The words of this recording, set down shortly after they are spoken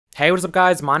Hey, what's up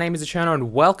guys, my name is Cherno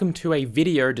and welcome to a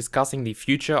video discussing the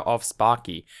future of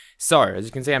Sparky. So, as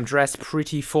you can see, I'm dressed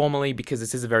pretty formally because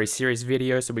this is a very serious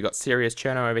video, so we got serious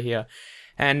Cherno over here.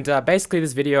 And basically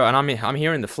this video, and I'm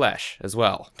here in the flesh as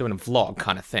well, doing a vlog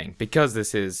kind of thing, because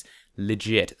this is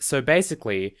legit. So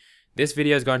basically, this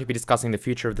video is going to be discussing the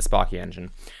future of the Sparky engine.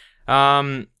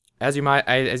 As you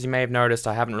may have noticed,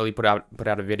 I haven't really put out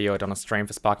a video on a stream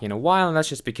for Sparky in a while, and that's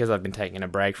just because I've been taking a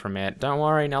break from it. Don't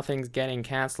worry, nothing's getting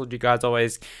cancelled. You guys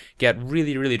always get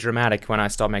really dramatic when I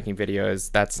stop making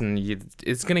videos.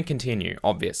 It's gonna continue,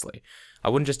 obviously. I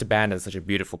wouldn't just abandon such a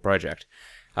beautiful project.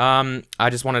 I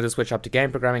just wanted to switch up to game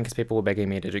programming because people were begging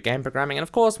me to do game programming, and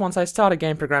of course, once I started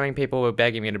game programming, people were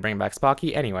begging me to bring back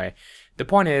Sparky. Anyway, the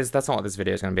point is, that's not what this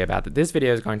video is going to be about. This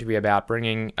video is going to be about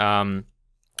bringing,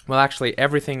 well, actually,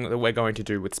 everything that we're going to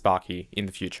do with Sparky in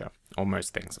the future. Or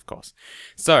most things, of course.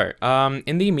 So,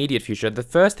 in the immediate future, the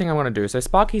first thing I want to do, so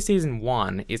Sparky Season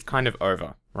 1 is kind of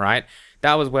over, right?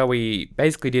 That was where we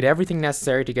basically did everything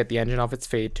necessary to get the engine off its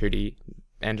feet, 2D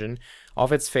engine,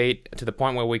 off its feet, to the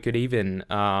point where we could even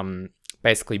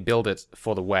basically build it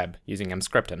for the web using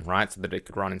mscripten, right? So that it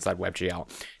could run inside WebGL.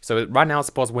 So right now it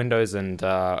supports Windows and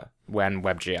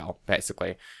WebGL,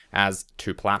 basically, as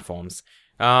two platforms.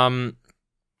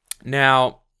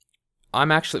 Now,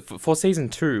 I'm actually, for Season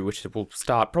 2, which will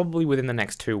start probably within the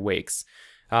next 2 weeks,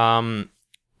 or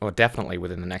definitely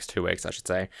within the next 2 weeks, I should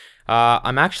say,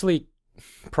 I'm actually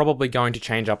probably going to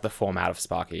change up the format of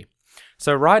Sparky.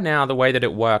 So right now, the way that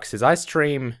it works is I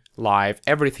stream live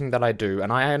everything that I do,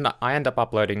 and I end up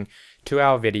uploading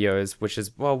 2-hour videos, which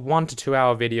is, well, 1 to 2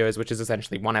 hour videos, which is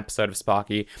essentially 1 episode of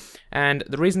Sparky. And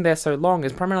the reason they're so long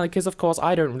is primarily because, of course,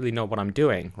 I don't really know what I'm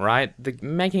doing, right?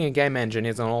 Making a game engine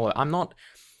isn't all... I'm not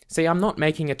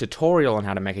making a tutorial on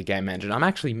how to make a game engine. I'm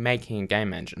actually making a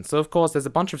game engine. So, of course, there's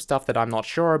a bunch of stuff that I'm not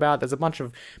sure about. There's a bunch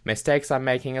of mistakes I'm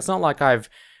making. It's not like I've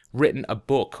written a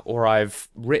book or I've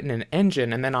written an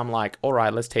engine and then I'm like,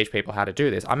 alright, let's teach people how to do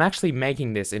this. I'm actually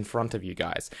making this in front of you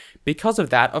guys. Because of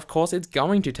that, of course, it's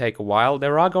going to take a while.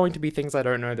 There are going to be things I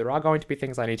don't know. There are going to be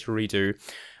things I need to redo.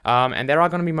 And there are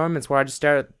going to be moments where I just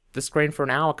stare at the screen for an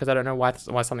hour because I don't know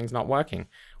why something's not working.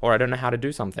 Or I don't know how to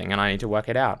do something and I need to work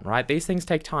it out, right? These things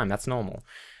take time. That's normal.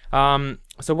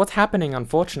 So what's happening,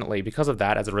 unfortunately, because of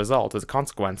that, as a result, as a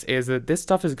consequence, is that this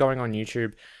stuff is going on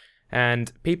YouTube.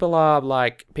 And people are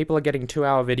getting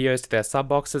 2-hour videos to their sub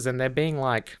boxes, and they're being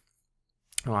like,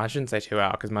 well, I shouldn't say 2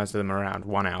 hour because most of them are around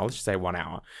 1 hour. Let's just say 1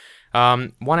 hour.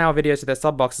 1 hour videos to their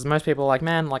sub boxes. Most people are like,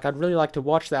 man, like I'd really like to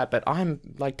watch that, but I'm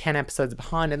like 10 episodes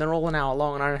behind, and they're all an hour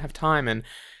long, and I don't have time. And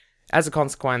as a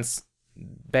consequence,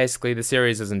 basically the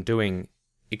series isn't doing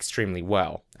extremely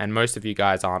well, and most of you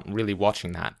guys aren't really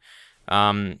watching that.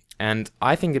 And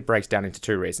I think it breaks down into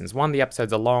 2 reasons. One, the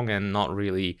episodes are long and not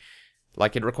really.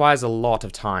 Like, it requires a lot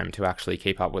of time to actually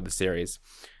keep up with the series.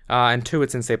 And 2,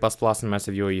 it's in C++, and most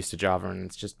of you are used to Java, and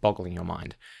it's just boggling your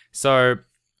mind. So,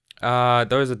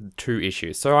 those are 2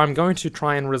 issues. So I'm going to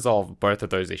try and resolve both of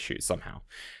those issues somehow.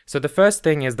 So the first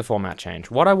thing is the format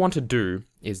change. What I want to do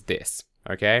is this,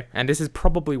 okay? And this is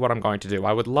probably what I'm going to do.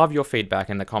 I would love your feedback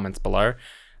in the comments below.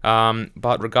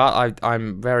 But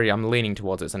I'm leaning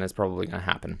towards this, and it's probably going to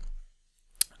happen.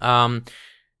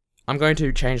 I'm going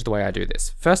to change the way I do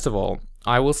this. First of all,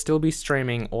 I will still be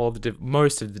streaming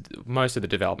most of the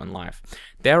development live.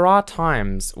 There are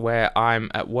times where I'm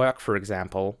at work, for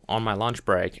example, on my lunch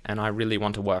break, and I really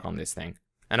want to work on this thing.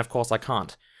 And of course I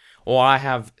can't. Or I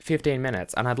have 15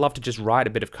 minutes, and I'd love to just write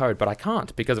a bit of code, but I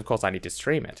can't, because of course I need to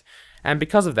stream it. And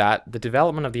because of that, the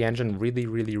development of the engine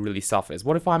really suffers.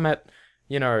 What if I'm at...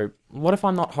 what if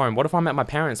I'm not home? What if I'm at my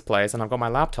parents' place and I've got my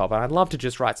laptop and I'd love to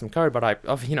just write some code, but I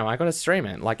gotta stream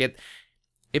it. Like,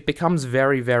 it becomes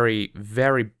very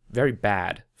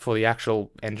bad for the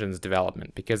actual engine's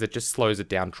development because it just slows it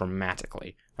down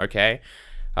dramatically, okay?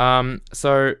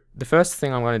 So the first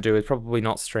thing I'm going to do is probably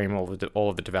not stream all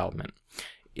of the development.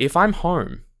 If I'm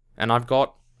home and I've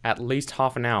got at least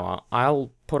half an hour,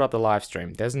 I'll put up the live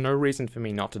stream. There's no reason for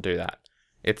me not to do that.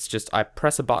 It's just, I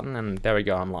press a button and there we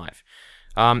go, I'm live.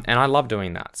 And I love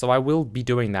doing that, so I will be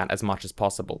doing that as much as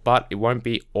possible, but it won't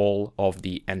be all of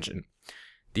the engine.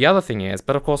 The other thing is,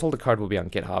 but of course all the code will be on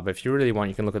GitHub. If you really want,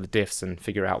 you can look at the diffs and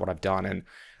figure out what I've done,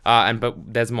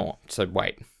 but there's more, so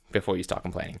wait before you start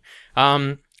complaining.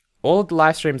 All of the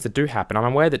live streams that do happen, I'm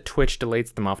aware that Twitch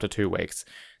deletes them after 2 weeks,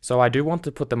 so I do want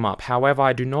to put them up. However,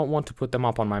 I do not want to put them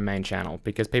up on my main channel,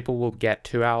 because people will get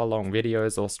 2-hour-long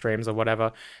videos or streams or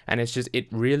whatever, and it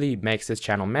really makes this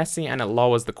channel messy, and it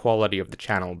lowers the quality of the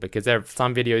channel, because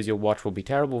some videos you'll watch will be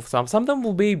terrible, some of them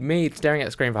will be me staring at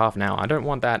the screen for half an hour. I don't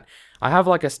want that. I have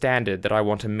like a standard that I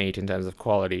want to meet in terms of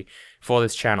quality for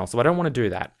this channel, so I don't want to do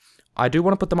that. I do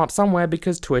want to put them up somewhere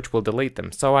because Twitch will delete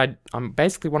them. So I'm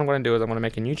basically what I'm going to do is I'm going to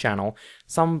make a new channel,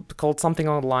 called something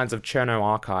along the lines of Cherno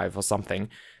Archive or something,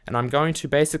 and I'm going to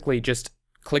basically just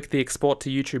click the export to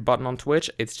YouTube button on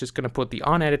Twitch. It's just going to put the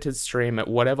unedited stream at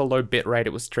whatever low bitrate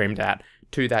it was streamed at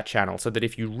to that channel, so that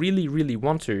if you really, really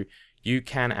want to, you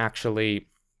can actually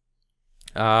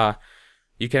watch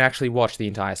the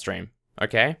entire stream.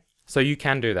 Okay, so you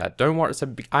can do that. Don't worry.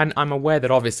 So I'm aware that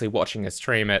obviously watching a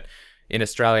stream in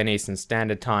Australian Eastern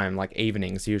Standard Time, like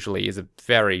evenings usually, is a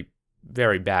very,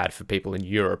 very bad for people in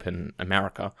Europe and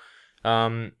America.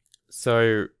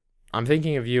 So I'm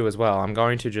thinking of you as well. I'm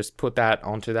going to just put that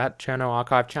onto that Cherno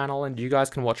Archive channel, and you guys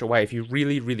can watch away if you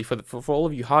really, really, for all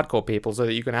of you hardcore people, so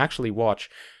that you can actually watch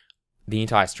the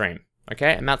entire stream.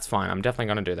 Okay, and that's fine. I'm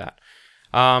definitely going to do that.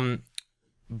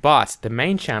 But the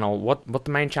main channel, what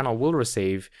the main channel will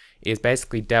receive is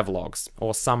basically devlogs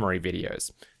or summary videos.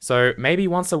 So maybe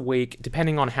once a week,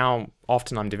 depending on how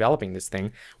often I'm developing this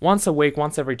thing, once a week,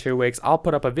 once every 2 weeks, I'll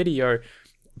put up a video,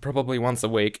 probably once a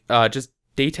week, just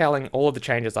detailing all of the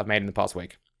changes I've made in the past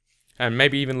week. And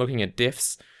maybe even looking at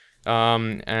diffs,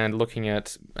 and looking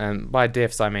at, and by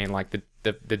diffs I mean like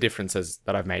the differences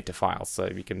that I've made to files, so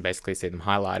you can basically see them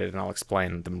highlighted, and I'll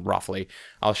explain them roughly.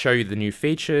 I'll show you the new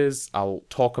features, I'll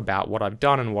talk about what I've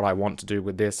done and what I want to do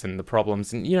with this and the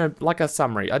problems, and, you know, like a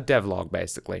summary, a devlog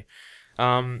basically.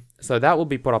 So that will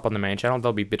be put up on the main channel.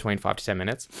 They'll be between 5 to 10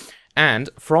 minutes, and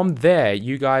from there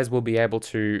you guys will be able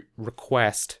to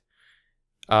request,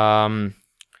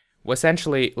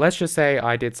 essentially, let's just say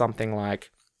I did something like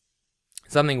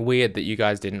something weird that you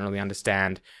guys didn't really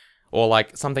understand, or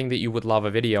like something that you would love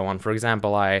a video on. For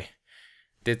example, I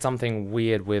did something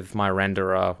weird with my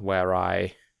renderer where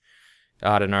I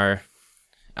don't know,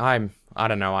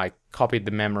 I copied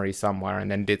the memory somewhere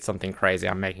and then did something crazy.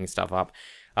 I'm making stuff up.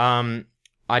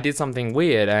 I did something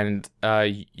weird, and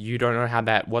you don't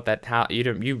know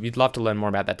you'd love to learn more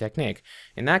about that technique.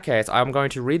 In that case, I'm going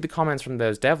to read the comments from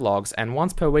those devlogs, and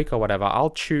once per week or whatever,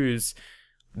 I'll choose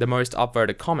the most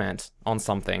upvoted comment on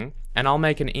something, and I'll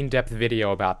make an in-depth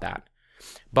video about that.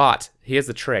 But here's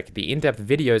the trick. The in-depth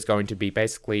video is going to be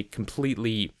basically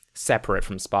completely separate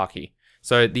from Sparky.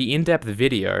 So the in-depth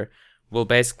video will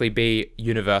basically be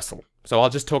universal. So I'll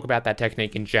just talk about that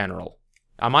technique in general.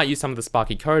 I might use some of the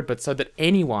Sparky code, but so that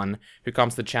anyone who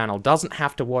comes to the channel doesn't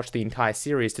have to watch the entire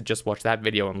series to just watch that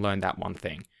video and learn that one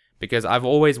thing. Because I've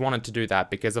always wanted to do that,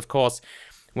 because of course,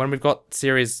 when we've got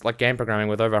series like game programming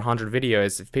with over 100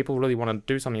 videos, if people really want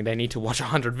to do something, they need to watch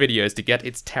 100 videos to get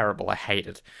it's terrible. I hate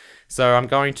it. So I'm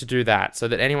going to do that so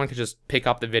that anyone can just pick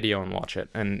up the video and watch it,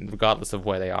 and regardless of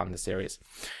where they are in the series.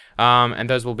 And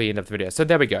those will be in-depth videos. So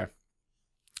there we go.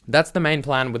 That's the main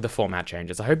plan with the format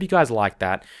changes. I hope you guys like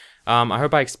that. I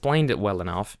hope I explained it well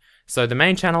enough. So the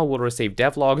main channel will receive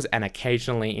devlogs and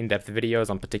occasionally in-depth videos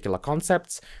on particular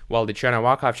concepts, while the Cherno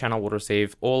Archive channel will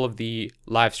receive all of the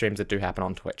live streams that do happen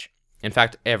on Twitch. In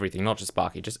fact, everything, not just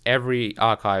Sparky, just every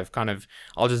archive kind of,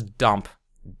 I'll just dump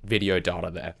video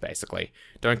data there, basically.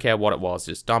 Don't care what it was,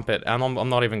 just dump it, and I'm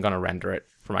not even going to render it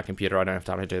from my computer. I don't have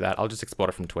time to do that. I'll just export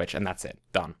it from Twitch, and that's it.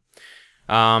 Done.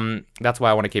 That's why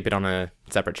I want to keep it on a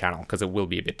separate channel, because it will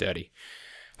be a bit dirty.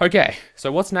 Okay, so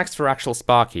what's next for actual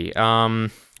Sparky?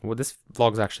 Well, this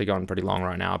vlog's actually gone pretty long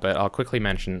right now, but I'll quickly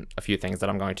mention a few things that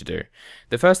I'm going to do.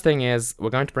 The first thing is, we're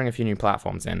going to bring a few new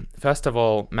platforms in. First of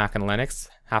all, Mac and Linux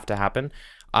have to happen.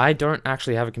 I don't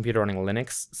actually have a computer running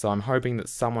Linux, so I'm hoping that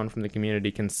someone from the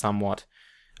community can somewhat,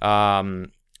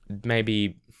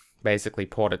 maybe basically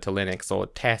port it to Linux, or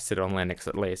test it on Linux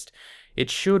at least.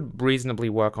 It should reasonably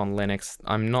work on Linux.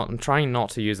 I'm trying not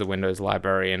to use the Windows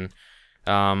library,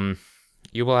 and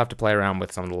you will have to play around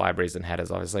with some of the libraries and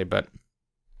headers, obviously, but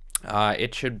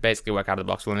it should basically work out of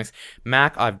the box with Linux.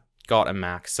 Mac, I've got a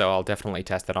Mac, so I'll definitely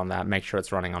test it on that, make sure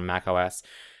it's running on Mac OS,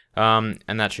 and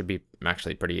that should be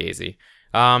actually pretty easy.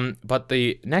 But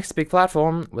the next big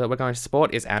platform that we're going to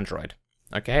support is Android.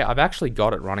 Okay, I've actually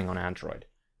got it running on Android.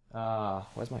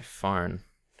 Where's my phone?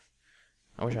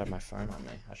 I wish I had my phone on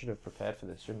me. I should have prepared for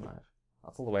this, shouldn't I?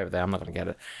 That's all the way over there. I'm not going to get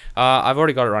it. I've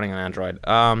already got it running on Android.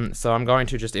 So I'm going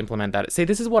to just implement that. See,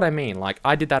 this is what I mean. Like,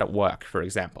 I did that at work, for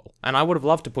example. And I would have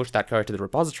loved to push that code to the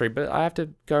repository, but I have to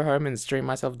go home and stream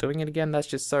myself doing it again. That's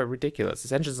just so ridiculous.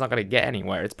 This engine's not going to get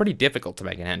anywhere. It's pretty difficult to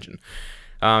make an engine.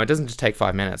 It doesn't just take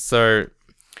 5 minutes. So,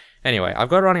 anyway, I've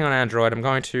got it running on Android. I'm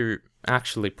going to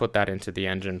actually put that into the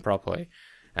engine properly.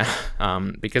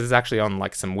 Because it's actually on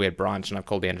like some weird branch, and I've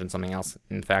called the engine something else.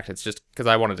 In fact, it's just because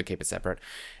I wanted to keep it separate.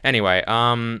 Anyway,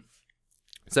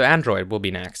 so Android will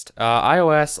be next.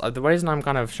 iOS, the reason I'm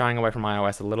kind of shying away from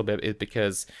iOS a little bit is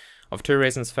because of two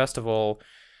reasons. First of all,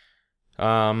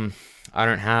 I've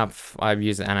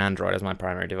used an Android as my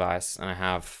primary device, and I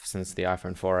have since the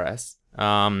iPhone 4S.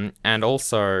 And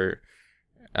also,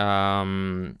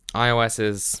 iOS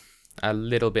is a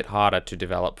little bit harder to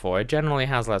develop for. It generally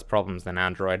has less problems than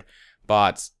Android,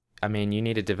 but I mean, you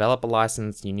need a developer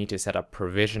license, you need to set up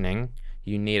provisioning,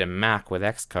 you need a Mac with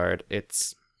Xcode.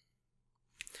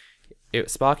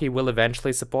 Sparky will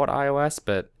eventually support iOS,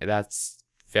 but that's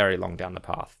very long down the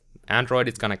path. Android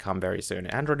is going to come very soon.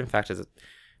 Android, in fact, is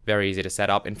very easy to set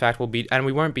up. In fact, we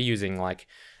won't be using like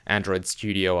Android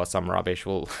Studio or some rubbish.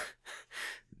 We'll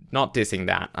not dissing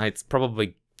that. It's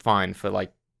probably fine for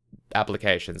like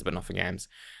applications, but not for games.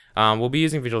 We'll be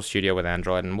using Visual Studio with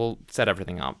Android, and we'll set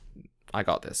everything up. I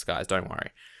got this, guys. Don't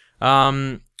worry.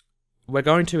 We're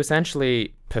going to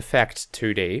essentially perfect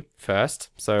 2D first.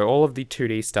 So all of the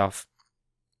 2D stuff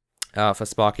for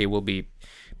Sparky will be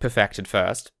perfected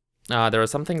first. There are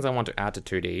some things I want to add to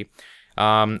 2D.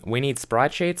 We need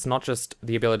sprite sheets, not just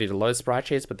the ability to load sprite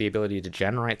sheets, but the ability to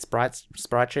generate sprite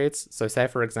sheets. So say,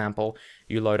 for example,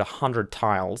 you load 100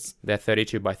 tiles. They're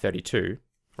 32 by 32,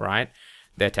 right?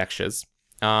 They're textures.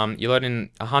 You load in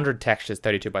 100 textures,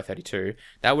 32 by 32.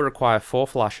 That would require 4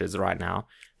 flushes right now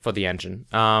for the engine,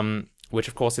 which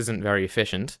of course isn't very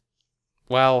efficient.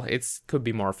 Well, it could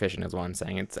be more efficient is what I'm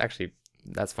saying. It's actually,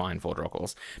 that's fine for draw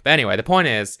calls. But anyway, the point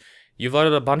is, you've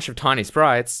loaded a bunch of tiny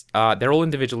sprites. They're all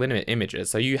individual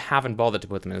images, so you haven't bothered to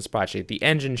put them in a sprite sheet. The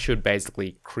engine should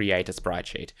basically create a sprite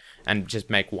sheet and just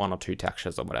make 1 or 2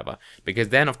 textures or whatever. Because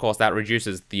then, of course, that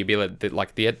reduces the ability,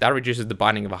 that reduces the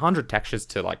binding of 100 textures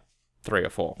to like 3 or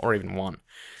 4 or even 1.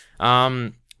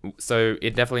 So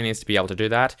it definitely needs to be able to do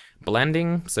that.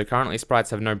 Blending. So currently sprites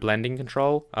have no blending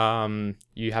control.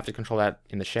 You have to control that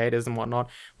in the shaders and whatnot.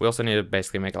 We also need to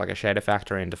basically make like a shader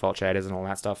factory and default shaders and all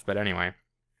that stuff. But anyway.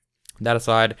 That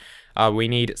aside, we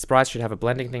need sprites should have a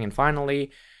blending thing, and finally,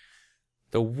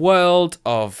 the world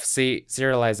of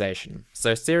serialization.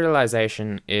 So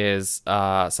serialization is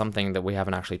something that we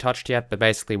haven't actually touched yet, but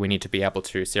basically we need to be able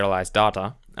to serialize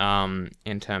data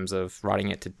in terms of writing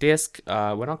it to disk.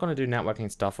 We're not going to do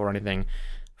networking stuff or anything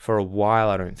for a while,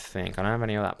 I don't think. I don't have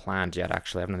any of that planned yet,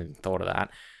 actually. I haven't even thought of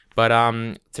that. But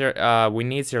we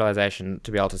need serialization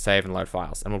to be able to save and load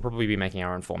files, and we'll probably be making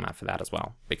our own format for that as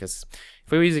well. Because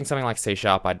if we were using something like C#,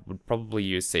 I would probably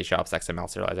use C#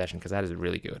 XML serialization, because that is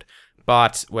really good.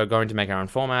 But we're going to make our own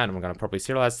format, and we're going to probably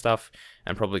serialize stuff,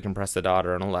 and probably compress the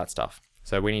data and all that stuff.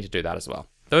 So we need to do that as well.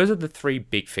 Those are the 3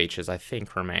 big features I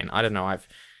think remain. I don't know. I've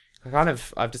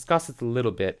discussed it a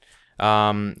little bit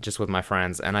just with my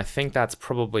friends, and I think that's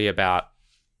probably about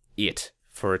it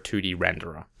for a 2D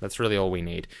renderer. That's really all we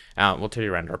need. Well, 2D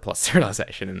renderer plus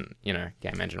serialization and, you know,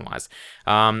 game engine wise.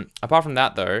 Apart from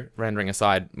that though, rendering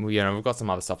aside, we've got some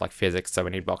other stuff like physics, so we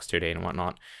need box 2D and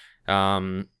whatnot.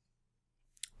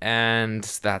 And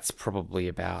that's probably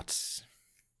about,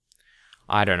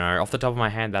 I don't know, off the top of my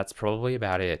head, that's probably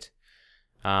about it.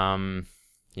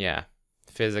 Yeah,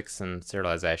 physics and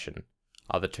serialization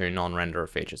are the 2 non-renderer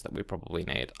features that we probably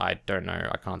need. I don't know,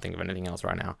 I can't think of anything else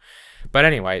right now. But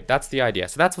anyway, that's the idea.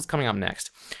 So that's what's coming up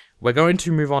next. We're going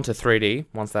to move on to 3D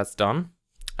once that's done.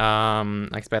 I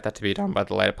expect that to be done by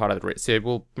the later part of the... So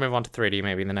we'll move on to 3D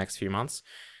maybe in the next few months.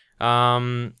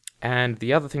 And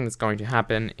the other thing that's going to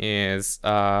happen is,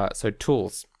 so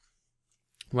tools.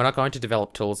 We're not going to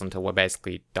develop tools until we're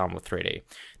basically done with 3D.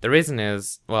 The reason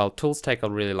is, well, tools take a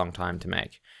really long time to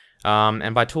make.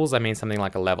 And by tools, I mean something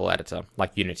like a level editor,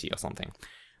 like Unity or something.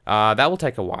 That will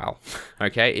take a while,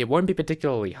 okay? It won't be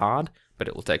particularly hard, but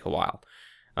it will take a while,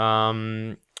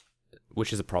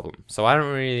 which is a problem. So I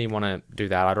don't really want to do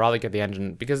that. I'd rather get the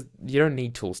engine, because you don't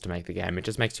need tools to make the game. It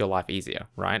just makes your life easier,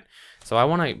 right? So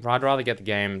I'd rather get the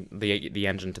game, the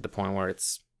engine to the point where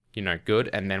it's, you know, good,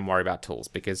 and then worry about tools,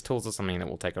 because tools are something that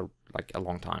will take a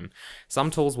long time. Some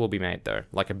tools will be made though,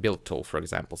 like a build tool, for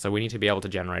example. So we need to be able to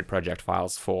generate project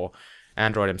files for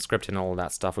Android Mscripton and all of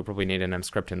that stuff. We probably need an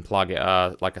Mscripton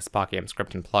plugin, like a Sparky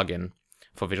Mscripton plugin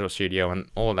for Visual Studio and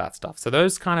all of that stuff. So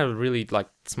those kind of really like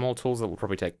small tools that will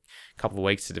probably take a couple of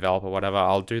weeks to develop or whatever,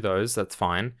 I'll do those, that's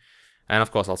fine. And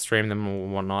of course I'll stream them or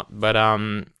whatnot. But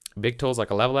big tools like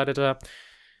a level editor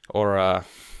or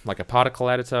like a particle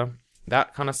editor,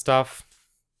 that kind of stuff.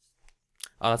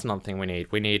 Oh, that's another thing we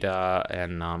need. We need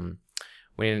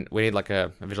we need like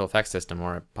a visual effects system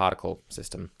or a particle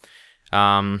system.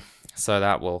 So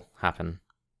that will happen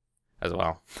as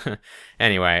well.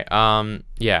 Anyway,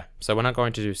 yeah. So we're not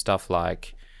going to do stuff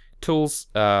like tools.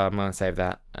 I'm going to save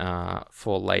that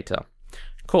for later.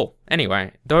 cool.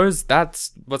 Anyway,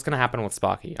 that's what's going to happen with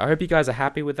Sparky. I hope you guys are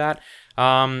happy with that.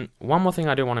 One more thing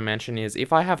I do want to mention is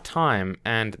if I have time,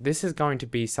 and this is going to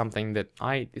be something that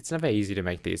it's never easy to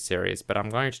make these series, but I'm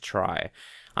going to try.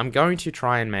 I'm going to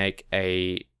try and make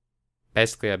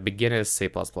basically a beginner's C++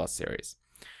 series.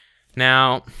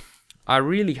 Now, I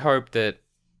really hope that,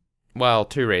 well,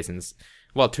 two reasons.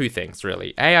 Well, two things,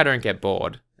 really. A, I don't get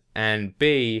bored, and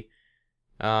B,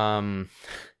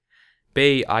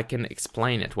 I can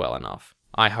explain it well enough.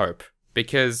 I hope.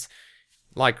 Because,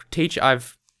 like, if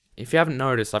you haven't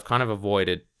noticed, I've kind of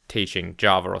avoided teaching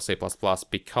Java or C++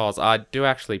 because I do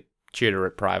actually tutor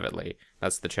it privately.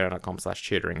 That's the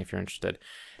cherno.com/tutoring if you're interested.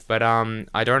 But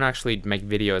I don't actually make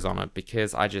videos on it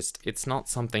because it's not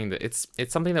something that, it's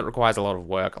something that requires a lot of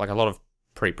work, like a lot of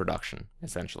pre-production,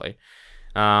 essentially.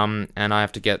 And I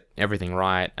have to get everything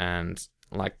right, and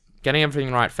like getting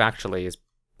everything right factually is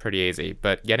pretty easy,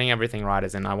 but getting everything right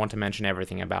as in I want to mention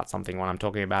everything about something when I'm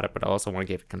talking about it, but I also want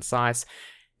to keep it concise.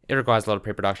 It requires a lot of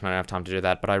pre-production. I don't have time to do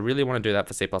that, but I really want to do that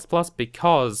for C++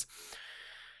 because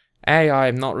A,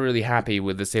 I'm not really happy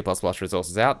with the C++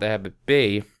 resources out there, but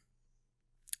B,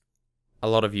 a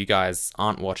lot of you guys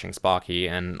aren't watching Sparky,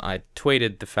 and I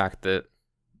tweeted the fact that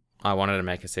I wanted to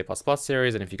make a C++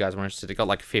 series, and if you guys were interested, it got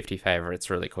like 50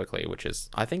 favorites really quickly, which is,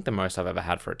 I think, the most I've ever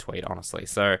had for a tweet, honestly.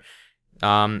 So,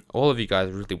 all of you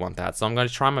guys really want that, so I'm going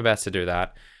to try my best to do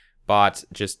that, but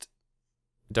just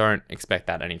don't expect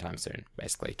that anytime soon,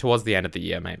 basically. Towards the end of the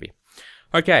year, maybe.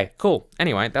 Okay, cool.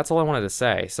 Anyway, that's all I wanted to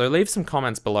say. So leave some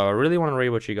comments below. I really want to read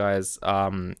what you guys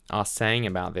are saying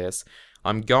about this.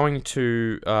 I'm going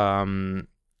to...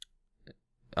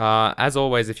 as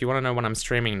always, if you want to know when I'm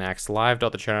streaming next,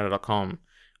 live.thecherno.com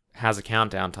has a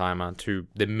countdown timer to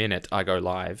the minute I go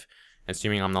live,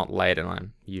 assuming I'm not late, and I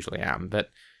usually am.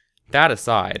 But that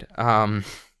aside,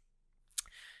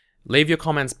 leave your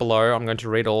comments below. I'm going to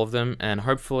read all of them, and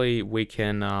hopefully we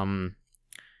can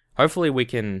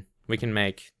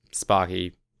make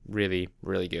Sparky really,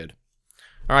 really good.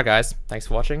 All right, guys, thanks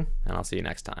for watching, and I'll see you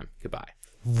next time. Goodbye.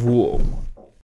 Whoa.